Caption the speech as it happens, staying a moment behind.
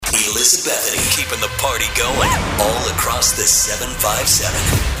Elizabethany, keeping the party going all across the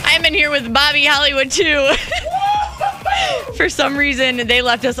 757. I'm in here with Bobby Hollywood, too. For some reason, they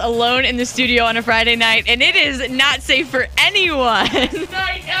left us alone in the studio on a Friday night, and it is not safe for anyone.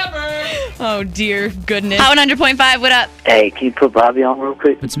 Night ever. Oh, dear goodness. Hot 100.5, what up? Hey, can you put Bobby on real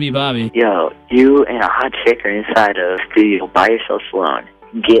quick? It's me, Bobby. Yo, you and a hot chick are inside a studio by yourself alone.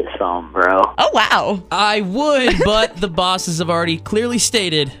 Get some, bro. Oh, wow. I would, but the bosses have already clearly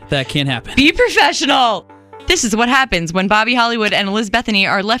stated that can't happen. Be professional. This is what happens when Bobby Hollywood and Elizabethany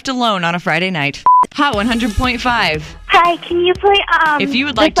are left alone on a Friday night. Hot 100.5. Hi, can you play, If you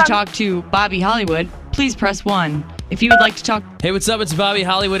would like to talk to Bobby Hollywood, please press 1. If you would like to talk... Hey, what's up? It's Bobby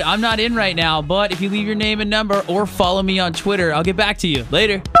Hollywood. I'm not in right now, but if you leave your name and number or follow me on Twitter, I'll get back to you.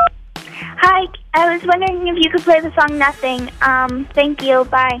 Later. Hi, I was wondering if you could play the song Nothing. Thank you,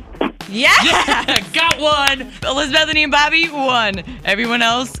 bye. Yeah! Yeah, got one. Elizabethany and Bobby, 1. Everyone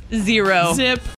else, 0. Zip.